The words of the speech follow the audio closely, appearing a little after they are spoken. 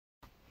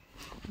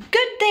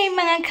day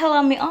mga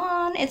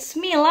kalamion! It's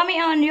me,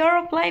 Lamion,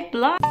 your life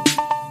blog.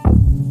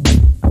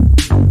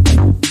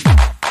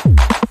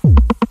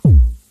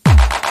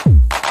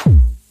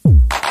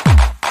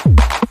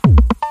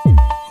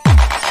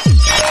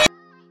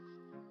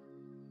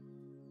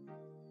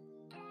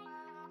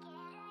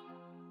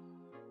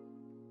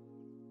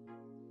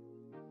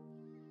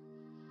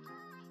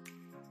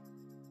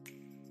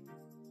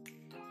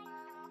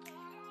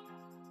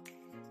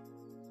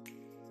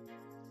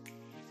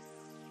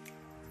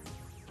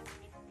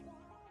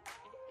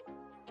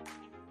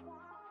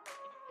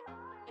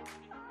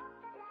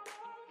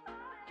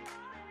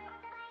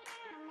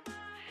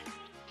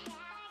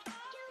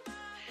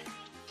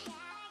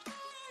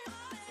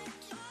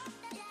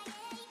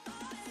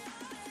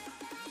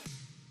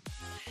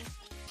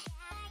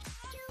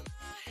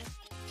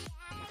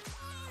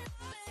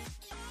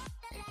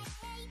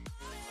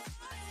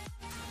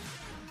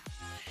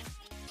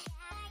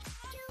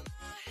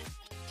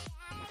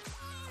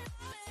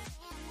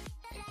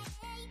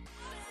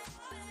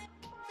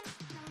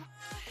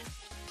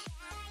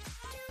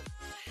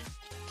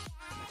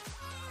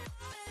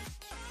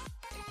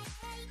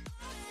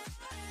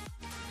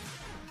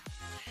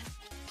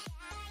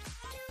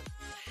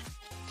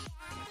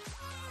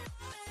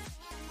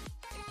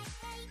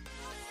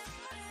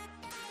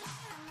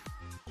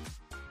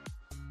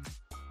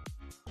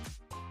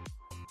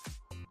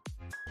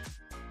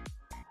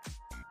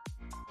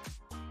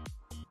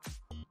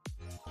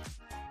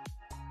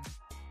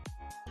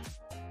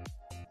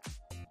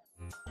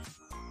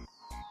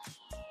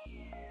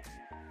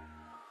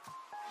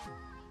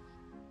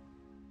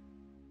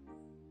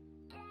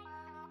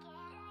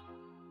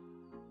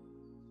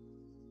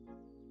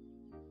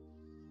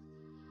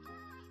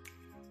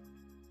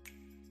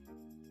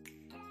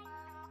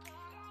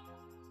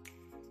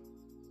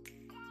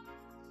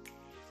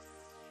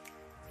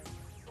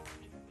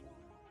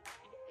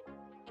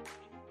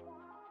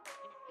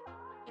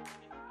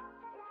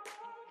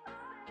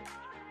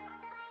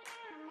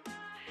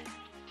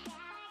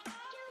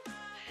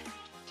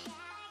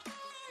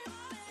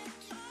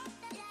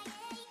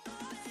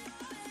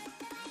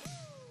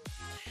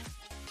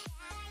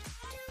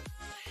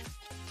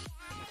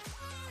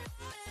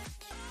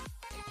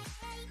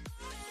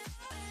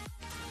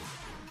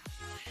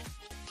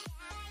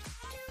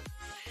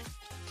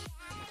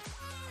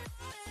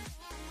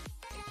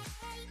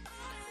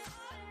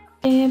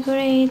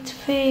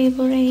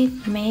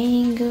 Favorite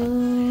mango.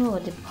 O,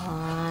 diba?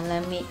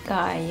 Lami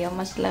kayo.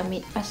 Mas lami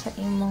pa sa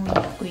imong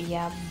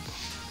uyab.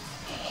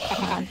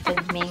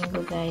 Pancit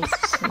mango, guys.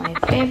 It's my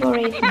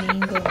favorite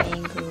mango.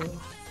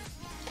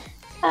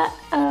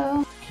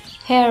 Uh-oh.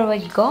 Here we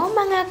go,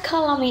 mga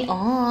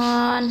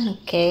kalamion.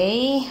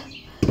 Okay.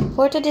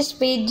 For today's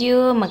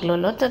video,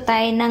 magluluto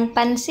tayo ng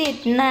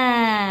pansit na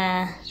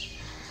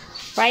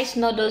rice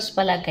noodles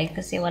pala, guys,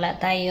 kasi wala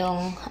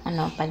tayong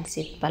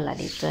pansit pala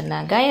dito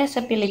na gaya sa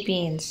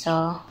Philippines.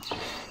 So,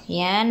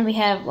 yan, we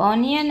have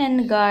onion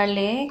and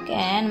garlic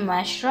and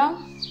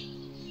mushroom.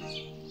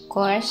 Of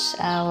course,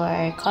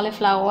 our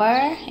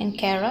cauliflower and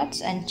carrots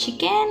and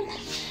chicken,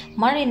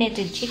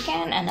 marinated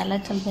chicken, and a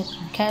little bit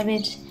of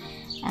cabbage.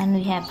 And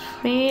we have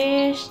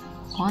fresh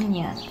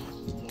onion.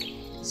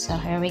 So,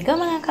 here we go,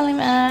 mga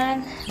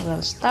kaliman.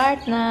 We'll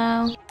start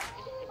now.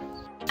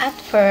 At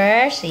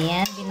first,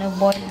 ayan,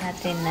 binuboil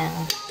natin ng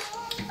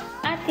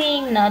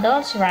ating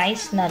noodles,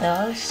 rice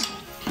noodles.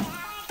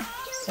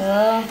 So,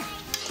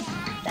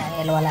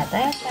 dahil wala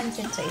tayong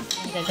pansit, so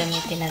ito yung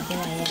gagamitin natin.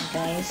 Ayan,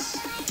 guys.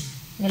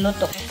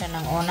 Niluto ko siya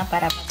ng una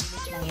para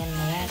pabilis lang yan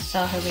maya.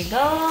 So, here we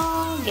go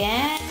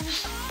again.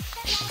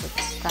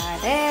 Let's start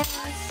it.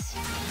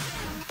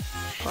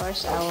 Of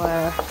course,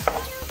 our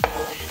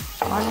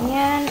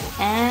onion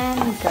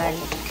and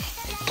garlic.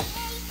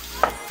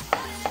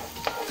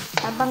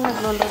 Habang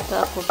nagluluto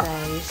ako,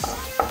 guys,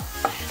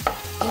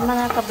 yung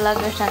mga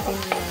ka-vloggers natin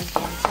yun,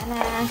 sana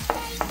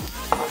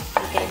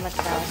hindi kayo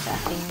magsawa sa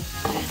aking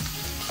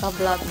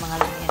ka-vlog, mga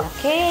ganyan.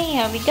 Okay,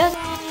 here we go,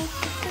 guys.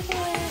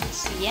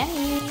 It's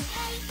yummy.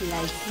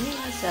 Like me.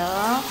 So,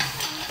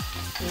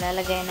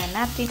 ilalagay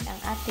na natin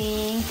ang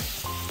ating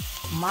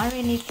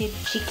marinated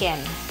chicken.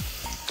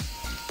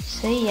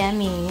 So,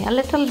 yummy. A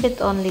little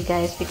bit only,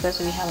 guys, because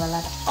we have a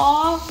lot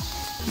of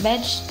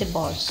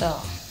vegetables. So,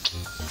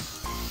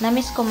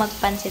 namiss ko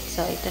magpansit.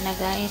 So, ito na,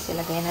 guys.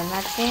 Ilagay na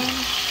natin.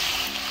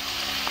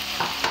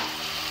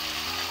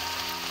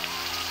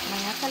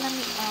 Mga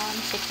kalamian.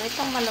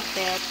 Sikretong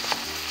malupit.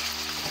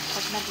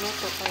 Pag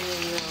nagluto kayo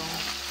yung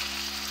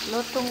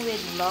lutong with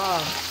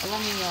love.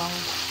 Alam niyo yung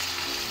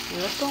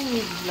lutong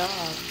with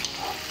love.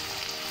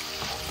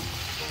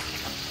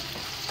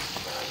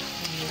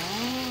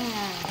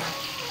 Ayan.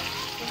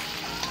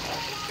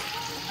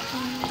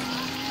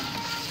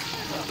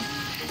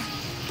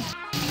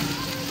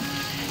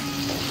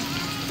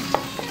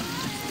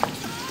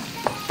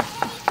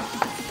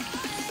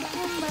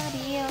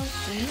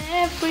 And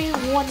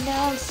everyone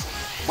else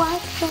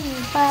watching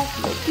back,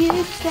 but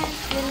you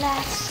can't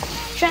relax.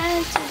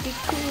 Trying to be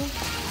cool,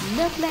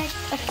 not like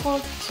a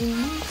fool to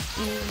me.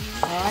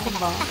 Oh,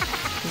 diba?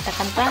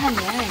 Kanta-kantahan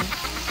yan.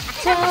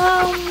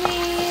 Tell me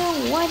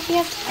what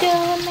you do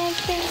make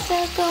things so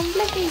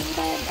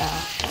complicated.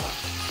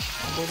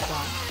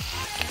 Diba?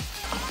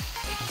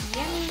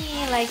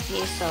 Yummy like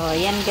this. So,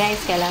 yan guys,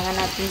 kailangan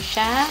natin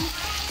siyang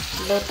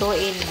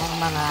lutuin ng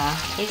mga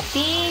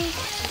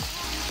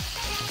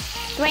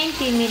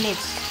 20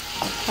 minutes.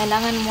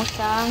 Kailangan mo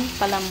siyang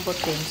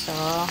palambutin. So,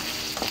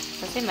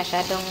 kasi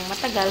masyadong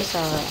matagal. So,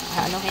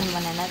 anuhin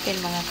muna natin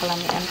mga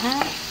kalamian ha.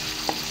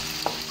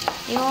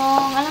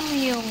 Yung, alam mo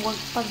yung,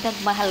 pag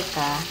nagmahal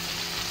ka,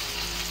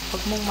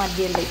 huwag mong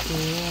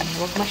madiliin.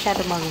 Huwag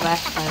masyado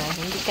mag-rush para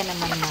hindi ka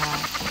naman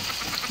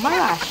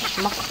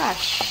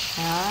ma-crush.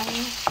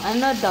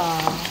 Ano daw?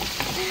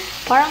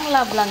 Parang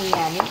love lang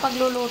yan. Yung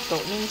pagluluto,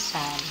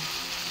 minsan,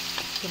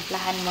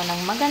 timplahan mo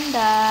ng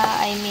maganda.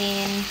 I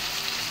mean,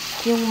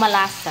 yung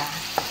malasa.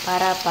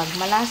 Para pag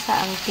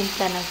malasa ang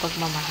timpla ng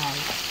pagmamahal.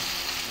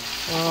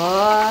 So,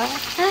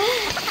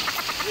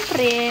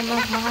 siyempre,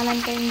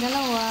 magmahalan kayong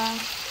dalawa.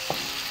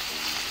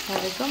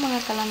 Sabi ko,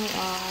 mga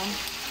kalamian.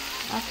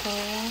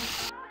 Okay.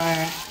 Or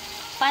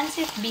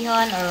pancit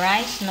bihon or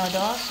rice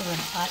noodles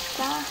with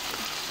pasta.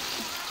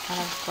 And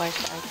of course,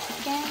 our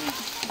chicken.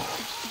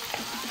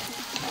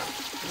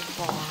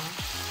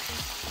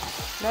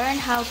 Learn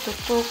how to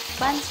cook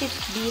pancit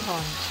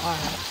bihon or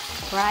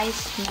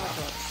rice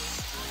noodles.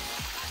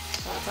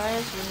 So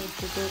first, we need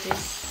to do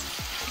this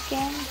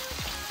chicken.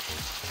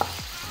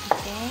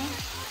 Okay.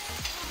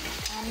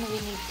 And we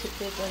need to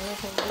put a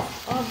little bit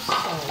of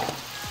salt.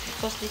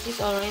 Because this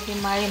is already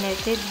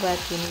marinated, but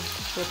you need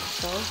to put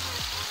salt.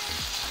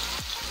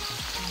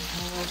 And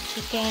our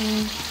chicken,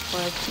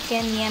 for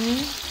chicken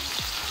yummy.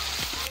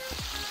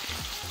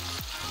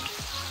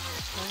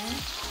 Okay.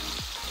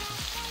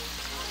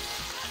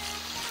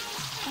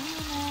 Oh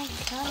my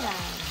God.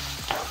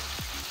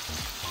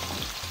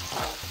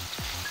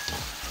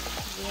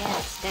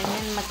 Yes,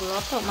 ganyan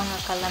magluto mga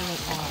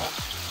kalamian.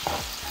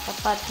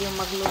 Dapat yung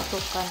magluto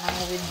ka ng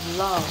with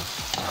love.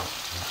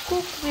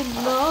 Cook with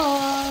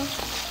love.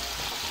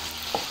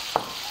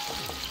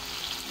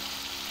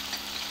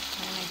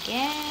 And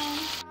again.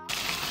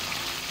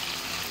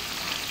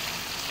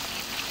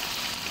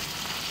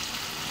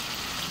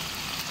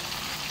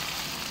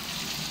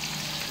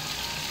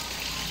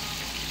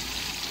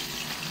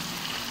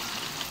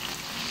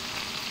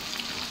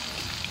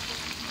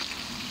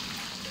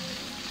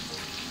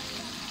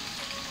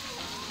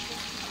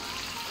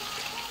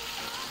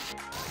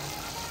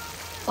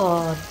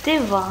 Oh,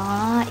 diba?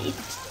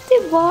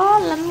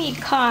 Diba? Lami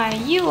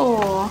kayo.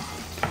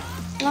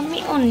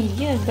 Lamion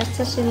yun.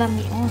 Basta si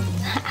lamion.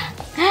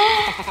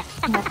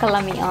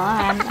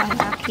 Nakalamion. Ang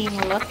aking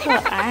luto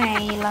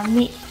ay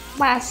lami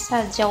pa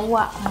sa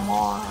jawa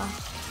mo.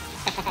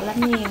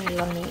 Lami yung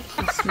lami.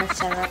 Mas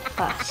masarap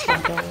pa sa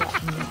jawa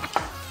mo.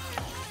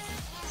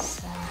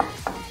 So,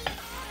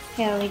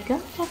 here we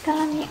go.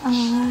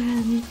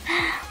 Nakalamion.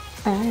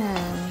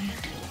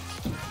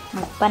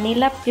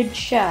 Magpanilap yun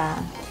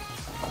siya.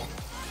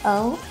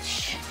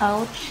 Ouch.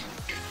 Ouch.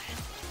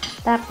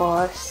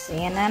 Tapos,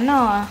 yan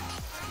ano.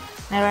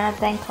 Meron na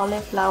tayong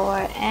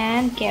cauliflower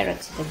and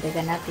carrots.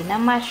 Dagdagan natin na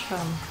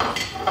mushroom.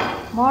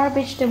 More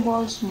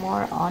vegetables,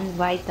 more on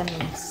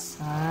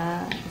vitamins.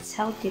 It's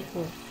healthy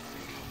food.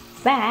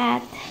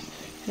 But,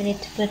 we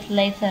need to put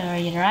later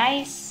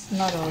rice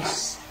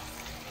noodles.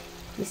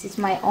 This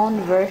is my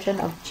own version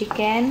of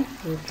chicken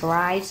with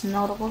rice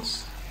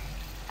noodles.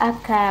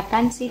 Aka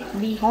pancit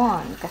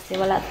bihon kasi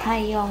wala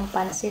tayong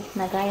pancit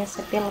na gaya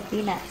sa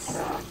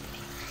Pilipinas.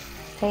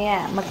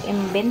 Kaya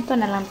mag-imbento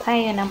na lang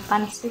tayo ng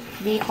pancit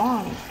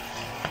bihon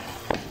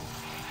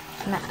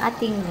na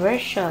ating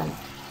version.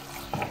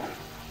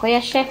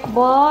 Kuya Chef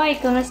Boy,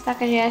 kumusta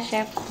Kuya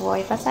Chef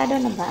Boy? Pasado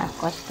na ba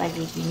ako sa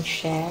pagiging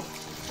chef?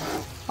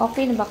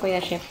 Okay na ba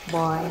Kuya Chef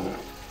Boy?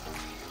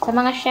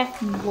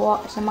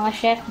 Sa mga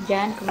chef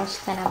dyan,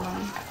 kumusta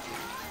naman?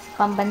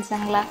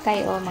 Pambansang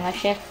lakay o mga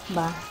chef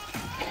ba?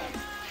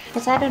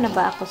 Pasado na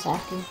ba ako sa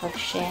aking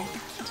pag-chef?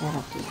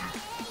 Charot lang.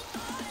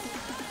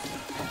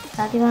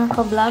 Sa ating mga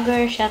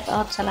ka-vlogger, shout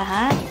out sa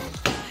lahat.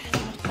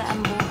 Sa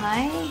ang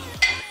buhay.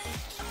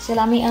 Si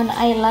Lamion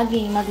ay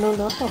laging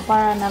nagluluto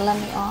para na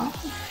Lamion.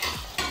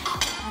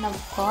 And of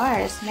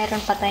course, meron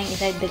pa tayong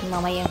idagdag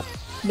mamayang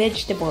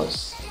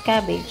vegetables.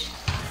 Cabbage.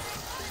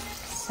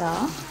 So,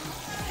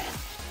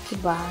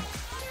 diba?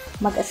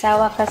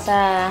 Mag-asawa ka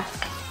sa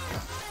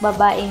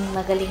babaeng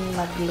magaling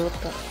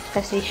magluto.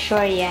 Kasi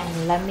sure yan,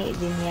 lami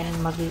din yan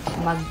yung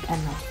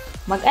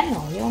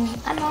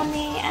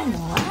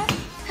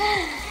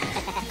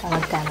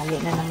Kamali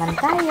na naman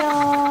tayo.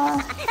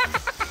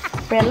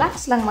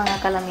 Relax lang mga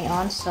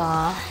kalamion. So,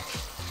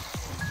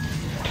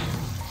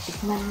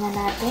 tikman na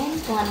natin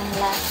kung anong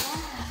lasa.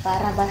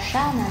 Para ba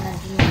siya na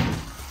naging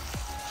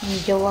yung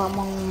jowa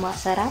mong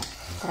masarap?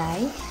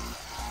 Try.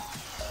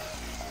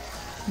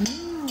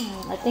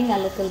 I think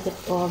a little bit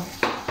of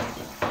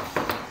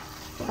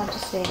how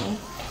to say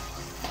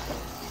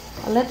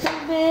a little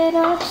bit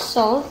of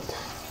salt.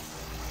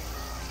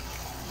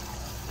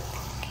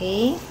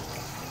 Okay.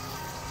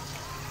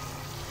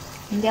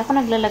 Hindi ako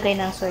naglalagay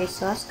ng soy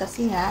sauce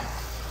kasi nga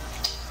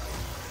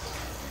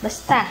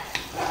Basta,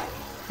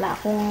 wala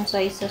akong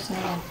soy sauce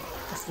na yan.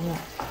 Kasi nga.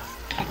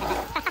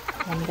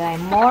 And guys,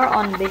 more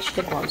on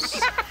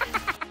vegetables.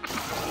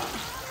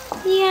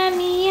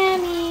 Yummy,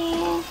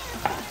 yummy.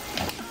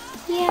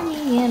 Yummy,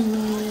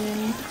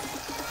 yummy.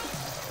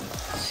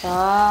 So,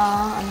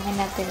 anuhin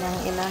natin ng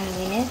ilang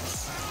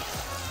minutes.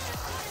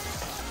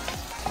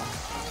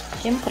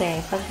 Siyempre,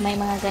 pag may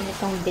mga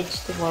ganitong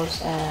vegetables,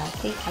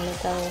 take a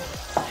little,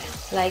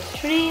 like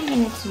 3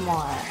 minutes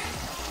more.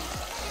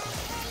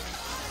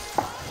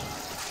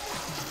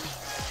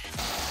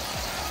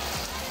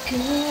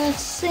 Could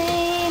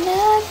say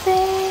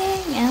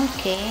nothing.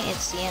 Okay,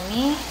 it's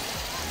yummy.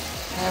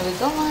 There we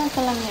go mga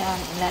kalangyan.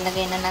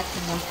 Ilalagay na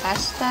natin yung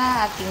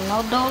pasta, ating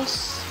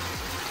noodles,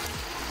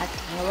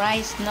 ating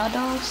rice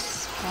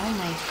noodles. Oh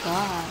my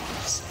god,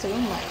 it's too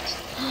much.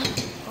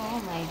 Oh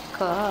my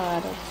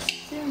god,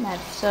 it's too much.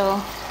 So,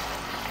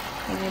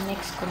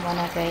 i-mix ko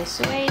muna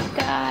guys. Wait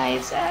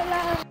guys,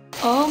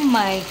 oh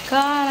my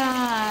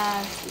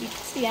god,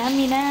 it's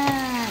yummy na.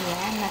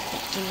 Yan,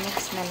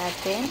 i-mix na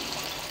natin.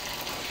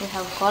 We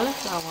have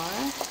cauliflower,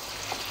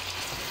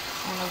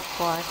 and of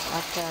course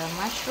after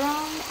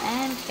mushroom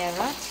and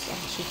carrots and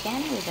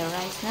chicken with the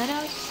rice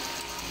noodles.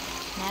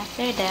 And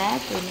after that,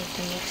 we need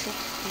to mix it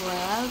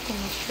well to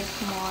make it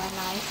more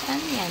nice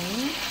and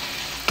yummy.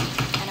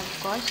 And of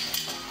course,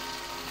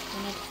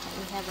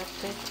 we have a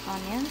fried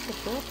onion to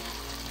put.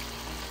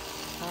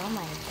 Oh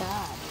my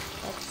god,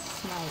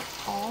 that's my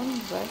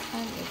own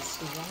version. It's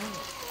yummy.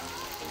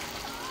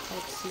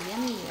 It's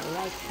yummy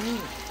like me.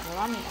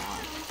 Run it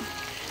out.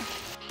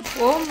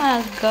 Oh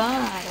my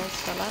god,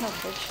 that's a lot of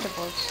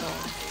vegetables. So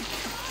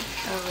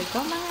there we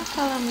go mga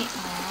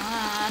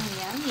kalamian.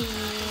 Yummy.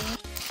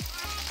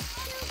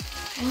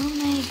 Oh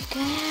my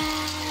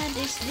god,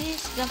 is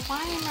this the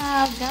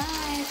final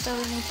guys? So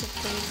we need to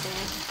taste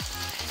it.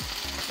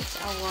 It's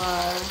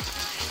our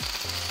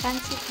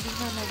pancit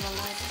bihon of a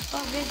lot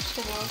of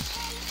vegetables.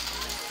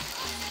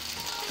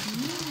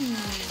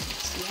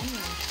 It's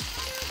yummy.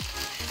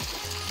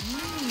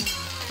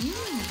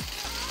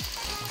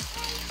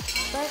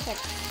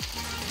 Perfect.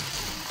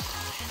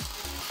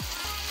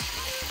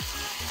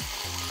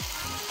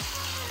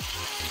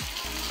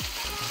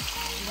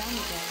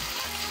 Yummy guys.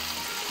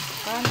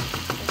 Oh,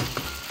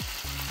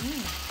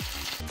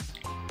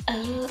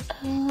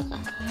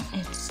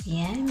 it's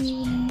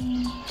yummy.